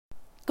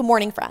Good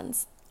morning,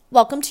 friends.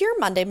 Welcome to your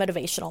Monday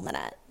Motivational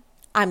Minute.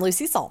 I'm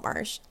Lucy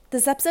Saltmarsh.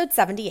 This is episode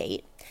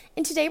 78,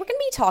 and today we're going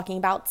to be talking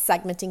about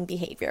segmenting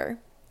behavior.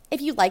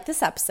 If you like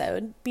this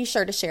episode, be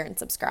sure to share and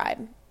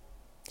subscribe.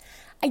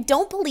 I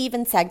don't believe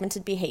in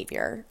segmented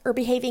behavior or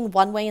behaving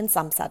one way in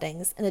some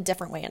settings and a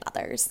different way in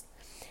others.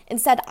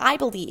 Instead, I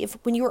believe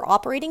when you are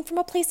operating from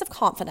a place of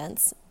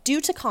confidence,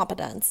 due to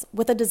competence,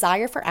 with a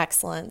desire for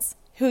excellence,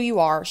 who you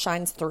are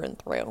shines through and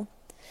through.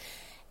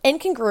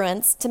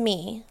 Incongruence, to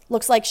me,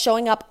 looks like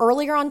showing up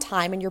earlier on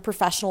time in your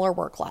professional or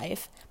work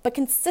life, but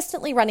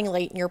consistently running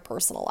late in your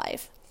personal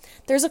life.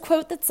 There's a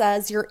quote that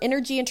says, your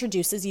energy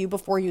introduces you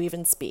before you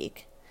even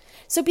speak.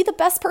 So be the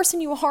best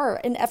person you are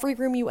in every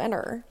room you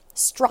enter.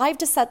 Strive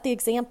to set the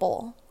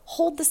example.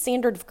 Hold the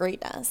standard of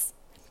greatness.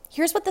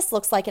 Here's what this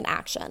looks like in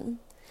action.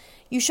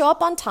 You show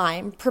up on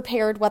time,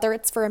 prepared whether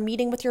it's for a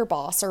meeting with your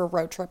boss or a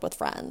road trip with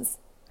friends.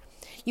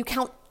 You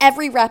count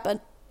every rep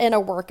in a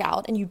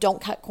workout and you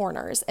don't cut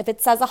corners. If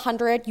it says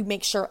 100, you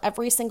make sure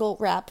every single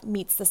rep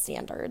meets the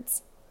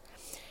standards.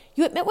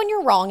 You admit when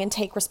you're wrong and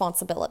take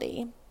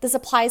responsibility. This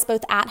applies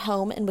both at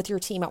home and with your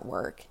team at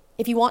work.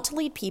 If you want to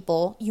lead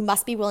people, you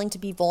must be willing to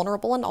be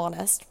vulnerable and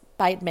honest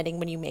by admitting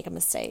when you make a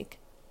mistake.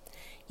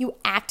 You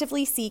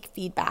actively seek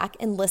feedback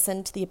and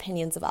listen to the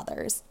opinions of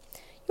others.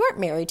 You aren't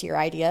married to your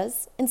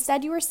ideas.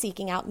 Instead, you are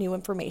seeking out new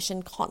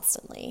information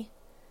constantly.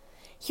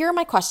 Here are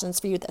my questions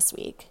for you this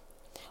week.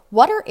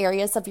 What are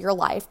areas of your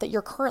life that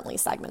you're currently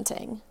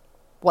segmenting?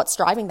 What's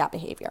driving that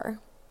behavior?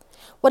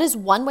 What is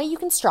one way you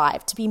can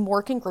strive to be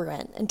more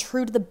congruent and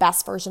true to the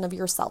best version of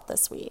yourself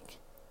this week?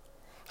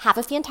 Have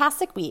a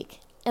fantastic week,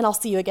 and I'll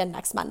see you again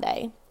next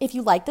Monday. If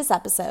you like this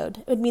episode,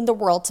 it would mean the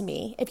world to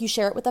me if you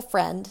share it with a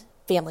friend,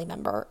 family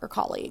member, or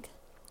colleague.